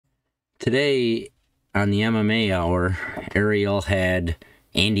Today on the MMA Hour, Ariel had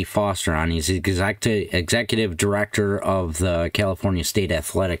Andy Foster on. He's executive director of the California State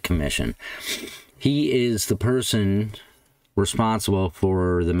Athletic Commission. He is the person responsible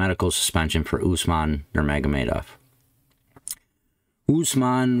for the medical suspension for Usman Nurmagomedov.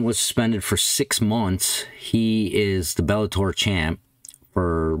 Usman was suspended for 6 months. He is the Bellator champ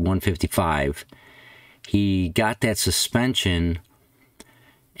for 155. He got that suspension,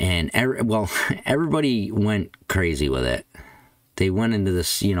 and everybody went crazy with it. They went into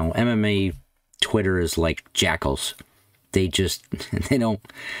this, MMA Twitter is like jackals. They don't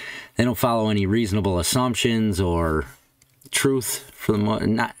follow any reasonable assumptions or truth for the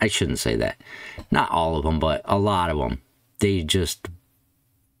most. I shouldn't say that. Not all of them, but a lot of them. They just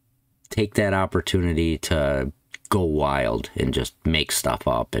take that opportunity to go wild and just make stuff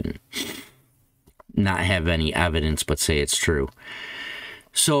up and not have any evidence but say it's true.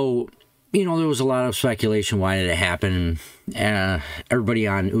 So, there was a lot of speculation. Why did it happen? Everybody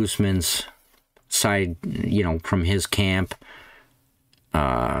on Usman's side, from his camp,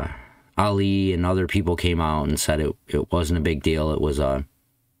 Ali and other people came out and said it wasn't a big deal. It was a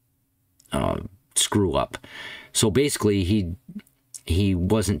screw up. So basically, he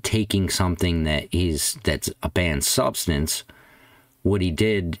wasn't taking something that's a banned substance. What he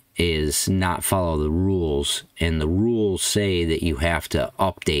did is not follow the rules, and the rules say that you have to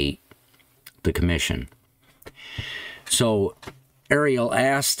update the commission. So Ariel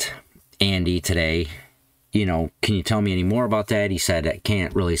asked Andy today, can you tell me any more about that? He said, I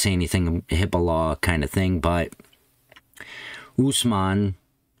can't really say anything, HIPAA law kind of thing, but Usman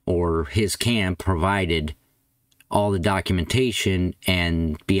or his camp provided all the documentation,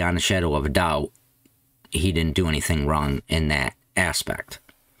 and beyond a shadow of a doubt, he didn't do anything wrong in that aspect.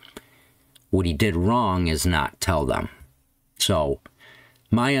 What he did wrong is not tell them. So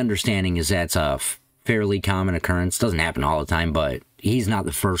my understanding is that's a fairly common occurrence. Doesn't happen all the time, but he's not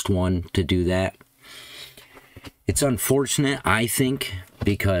the first one to do that. It's unfortunate, I think,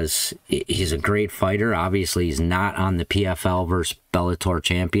 because he's a great fighter. Obviously, he's not on the PFL versus Bellator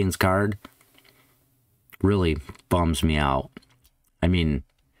champions card. Really bums me out. I mean,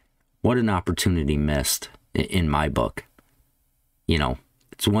 what an opportunity missed in my book.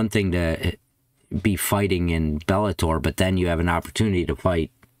 It's one thing to be fighting in Bellator, but then you have an opportunity to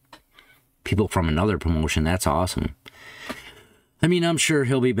fight people from another promotion. That's awesome. I mean, I'm sure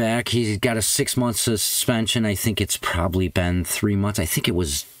he'll be back. He's got a 6-month suspension. I think it's probably been 3 months. I think it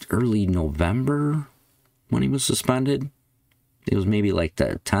was early November when he was suspended. It was maybe like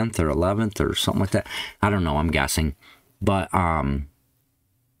the 10th or 11th or something like that. I don't know. I'm guessing. But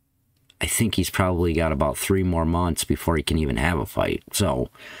I think he's probably got about 3 more months before he can even have a fight. So,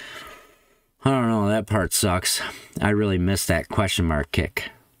 I don't know. That part sucks. I really missed that question mark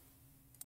kick.